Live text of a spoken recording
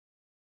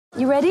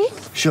You ready?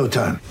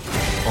 Showtime.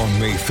 On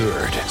May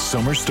 3rd,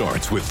 summer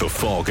starts with The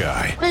Fall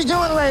Guy. Let's do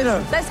it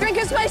later. Let's drink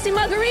a spicy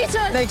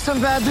margarita. Make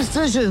some bad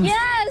decisions.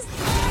 Yes!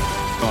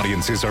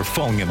 Audiences are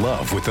falling in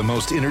love with the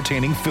most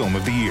entertaining film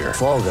of the year.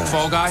 Fall Guy.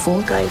 Fall Guy?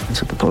 Fall guy.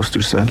 That's what the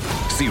poster said.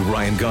 See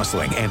Ryan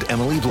Gosling and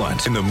Emily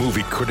Blunt in the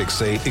movie critics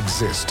say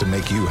exists to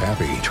make you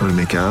happy. Trying to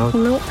make it out?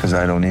 Nope. Because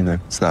I don't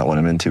either. It's not what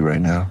I'm into right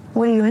now.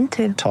 What are you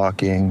into?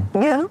 Talking.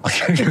 Yeah.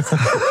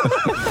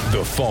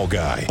 The Fall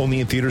Guy.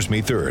 Only in theaters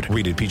May 3rd.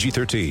 Rated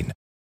PG-13.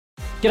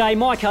 G'day,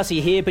 Mike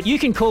Hussey here, but you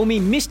can call me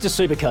Mr.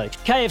 Supercoach.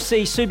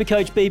 KFC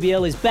Supercoach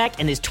BBL is back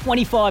and there's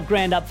 25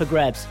 grand up for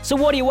grabs. So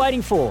what are you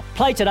waiting for?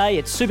 Play today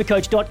at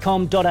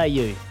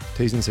supercoach.com.au.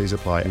 T's and C's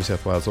apply. New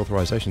South Wales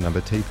authorisation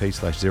number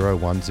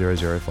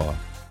TP/01005.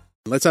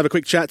 Let's have a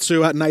quick chat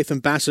to Nathan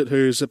Bassett,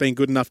 who's been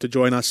good enough to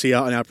join us here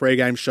on our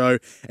pre-game show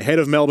ahead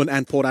of Melbourne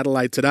and Port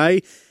Adelaide today.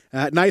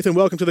 Nathan,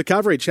 welcome to the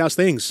coverage. How's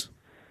things?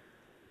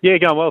 Yeah,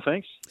 going well,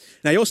 thanks.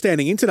 Now, you're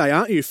standing in today,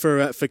 aren't you,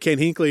 for Ken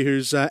Hinkley,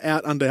 who's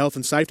out under health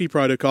and safety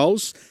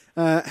protocols.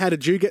 How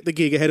did you get the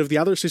gig ahead of the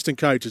other assistant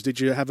coaches?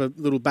 Did you have a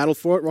little battle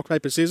for it, rock,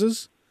 paper,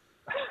 scissors?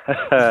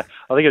 I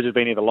think I've just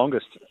been here the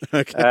longest.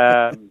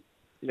 Okay.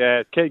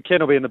 Ken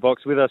will be in the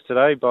box with us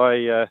today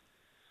via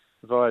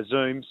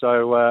Zoom,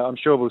 so I'm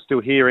sure we'll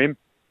still hear him.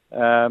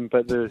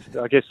 But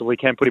I guess we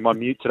can put him on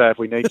mute today if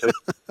we need to.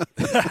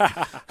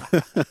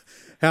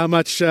 How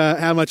much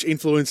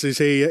influence is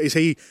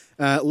he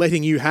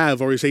letting you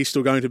have, or is he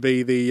still going to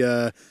be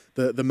the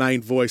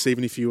main voice,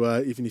 even if you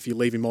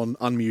leave him on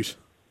unmute?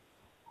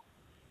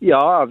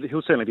 Yeah,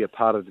 he'll certainly be a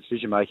part of the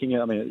decision making.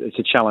 I mean, it's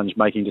a challenge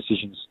making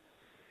decisions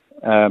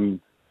from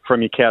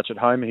your couch at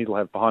home. He'll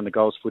have behind the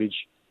goals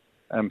footage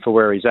for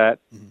where he's at.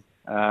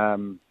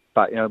 Mm-hmm.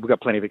 But we've got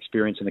plenty of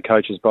experience in the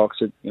coach's box.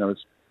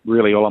 It's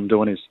really all I'm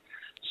doing is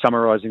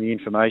summarising the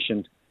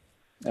information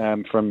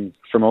from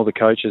all the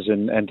coaches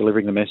and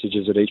delivering the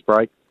messages at each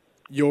break.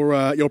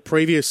 Your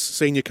previous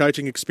senior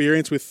coaching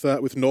experience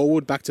with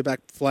Norwood, back-to-back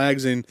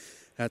flags in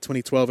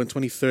 2012 and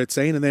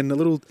 2013, and then a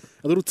little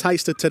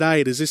taster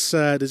today. Does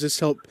this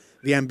help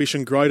the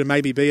ambition grow to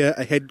maybe be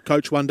a head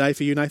coach one day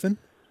for you, Nathan?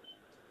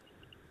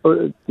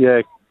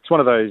 Yeah, it's one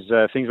of those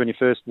things when you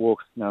first walk.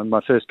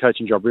 My first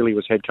coaching job really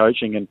was head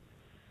coaching, and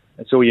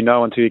that's all you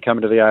know until you come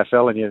into the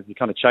AFL, and you're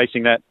kind of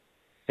chasing that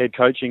head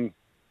coaching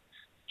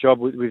job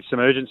with some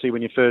urgency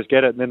when you first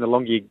get it, and then the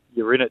longer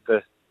you're in it,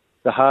 the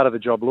harder the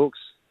job looks,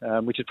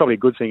 which is probably a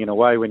good thing in a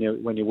way when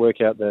you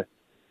work out the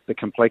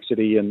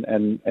complexity and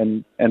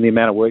the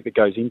amount of work that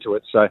goes into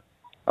it. So,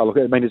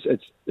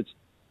 it's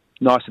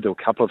nice to do a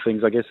couple of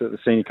things, I guess, that the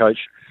senior coach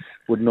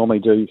would normally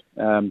do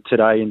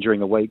today and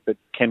during the week. But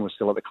Ken was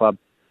still at the club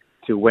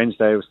till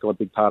Wednesday. It was still a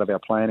big part of our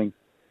planning,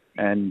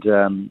 and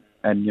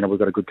we've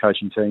got a good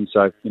coaching team,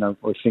 so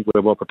I think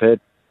we're well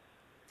prepared.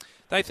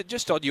 Nathan,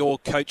 just on your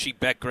coaching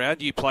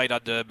background, you played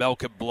under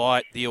Malcolm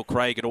Blight, Neil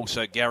Craig and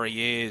also Gary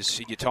Ayres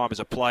in your time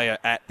as a player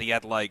at the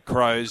Adelaide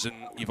Crows, and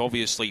you've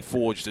obviously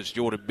forged, as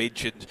Jordan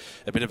mentioned,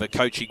 a bit of a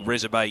coaching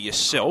resume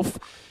yourself.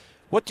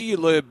 What do you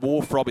learn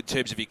more from in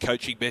terms of your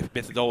coaching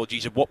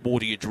methodologies, and what more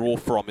do you draw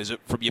from? Is it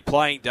from your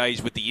playing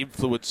days with the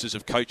influences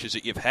of coaches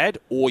that you've had,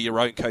 or your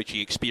own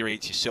coaching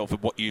experience yourself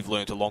and what you've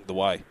learned along the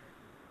way?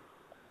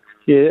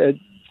 Yeah,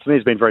 for me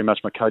it's been very much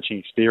my coaching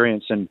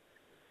experience and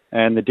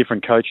the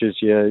different coaches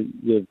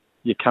you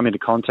come into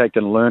contact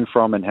and learn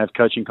from and have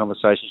coaching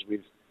conversations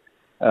with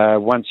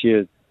once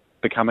you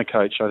become a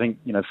coach. I think,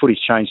 footy's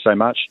changed so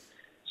much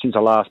since I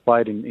last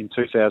played in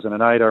 2008.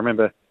 I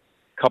remember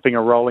copping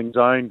a rolling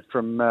zone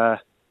from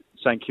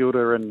St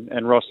Kilda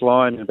and Ross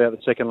Lyon about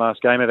the second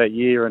last game of that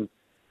year and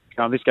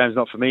going, this game's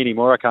not for me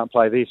anymore, I can't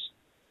play this,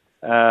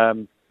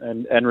 and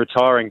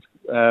retiring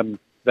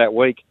that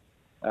week.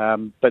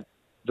 But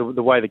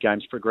the way the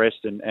game's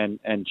progressed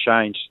and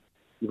changed,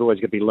 you've always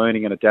got to be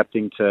learning and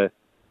adapting to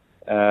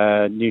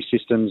new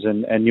systems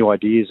and new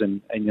ideas,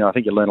 and I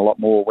think you learn a lot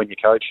more when you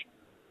coach.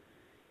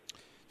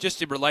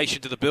 Just in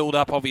relation to the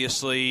build-up,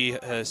 obviously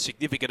a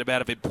significant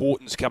amount of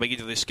importance coming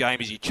into this game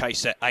as you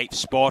chase that 8th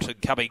spot and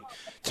coming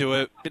to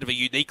a bit of a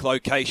unique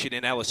location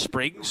in Alice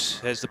Springs.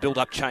 Has the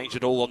build-up changed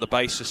at all on the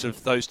basis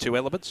of those two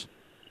elements?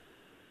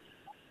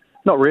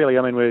 Not really.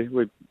 I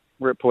mean,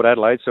 we're at Port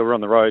Adelaide, so we're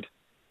on the road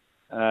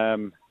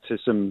to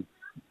some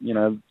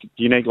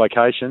unique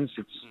locations.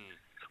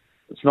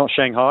 It's not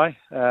Shanghai,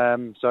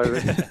 so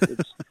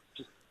it's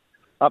just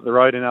up the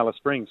road in Alice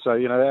Springs. So,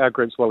 our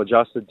group's well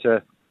adjusted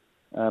to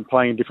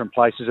playing in different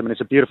places. I mean,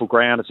 it's a beautiful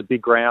ground. It's a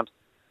big ground.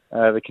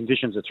 The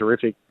conditions are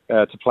terrific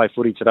to play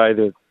footy today.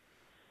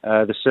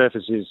 The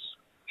surface is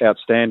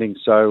outstanding.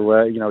 So,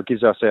 it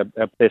gives us our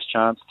best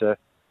chance to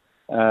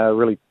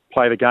really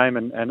play the game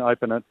and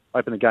open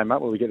the game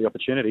up where we get the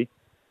opportunity.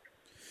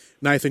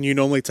 Nathan, you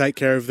normally take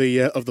care of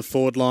the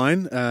forward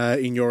line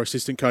in your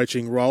assistant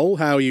coaching role.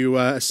 How are you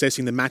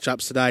assessing the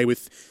matchups today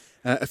with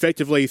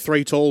effectively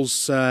 3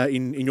 talls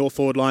in your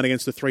forward line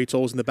against the 3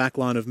 talls in the back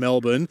line of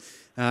Melbourne?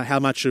 How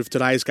much of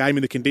today's game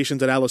in the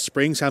conditions at Alice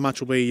Springs, how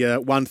much will be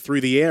won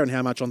through the air and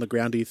how much on the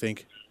ground do you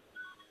think?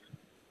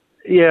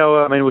 Yeah,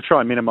 well, I mean, we'll try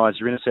and minimise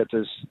your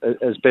interceptors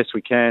as best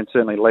we can.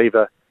 Certainly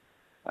Lever,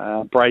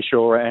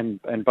 Brayshaw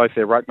and both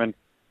their ruckmen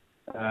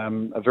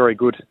are very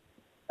good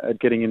at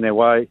getting in their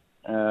way.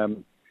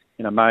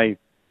 May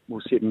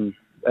will sit in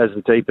as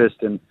the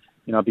deepest, and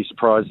I'd be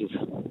surprised if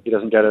he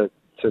doesn't go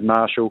to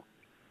Marshall.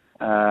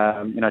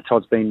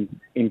 Todd's been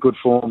in good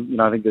form.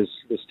 I think there's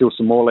still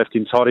some more left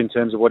in Todd in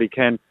terms of what he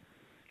can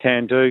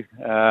do.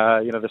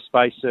 The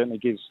space certainly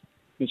gives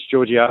Mitch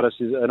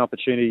Georgiadis an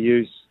opportunity to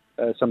use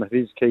some of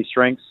his key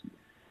strengths.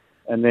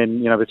 And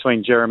then,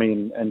 between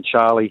Jeremy and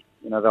Charlie,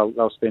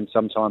 they'll spend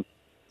some time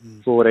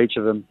forward, each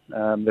of them.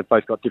 They've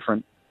both got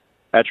different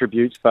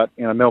attributes, but,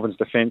 Melbourne's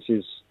defence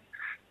is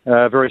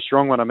a very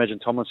strong one. I imagine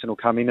Tomlinson will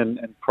come in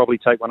and probably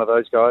take one of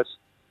those guys.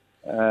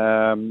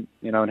 And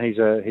he's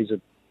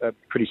a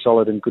pretty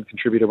solid and good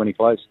contributor when he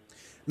plays.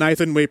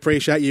 Nathan, we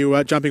appreciate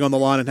you jumping on the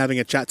line and having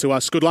a chat to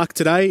us. Good luck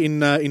today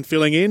in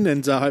filling in,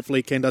 and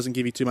hopefully Ken doesn't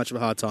give you too much of a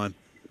hard time.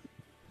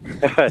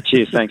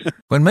 Cheers, thanks.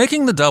 When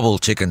making the double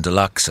chicken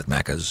deluxe at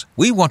Macca's,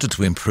 we wanted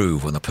to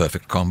improve on the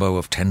perfect combo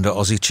of tender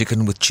Aussie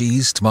chicken with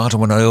cheese,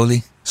 tomato and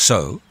aioli.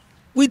 So,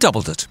 we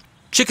doubled it.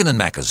 Chicken and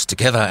Macca's,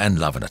 together and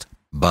loving it.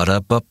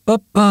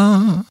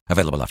 Ba-da-ba-ba-ba.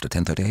 Available after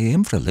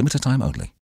 10:30am for a limited time only.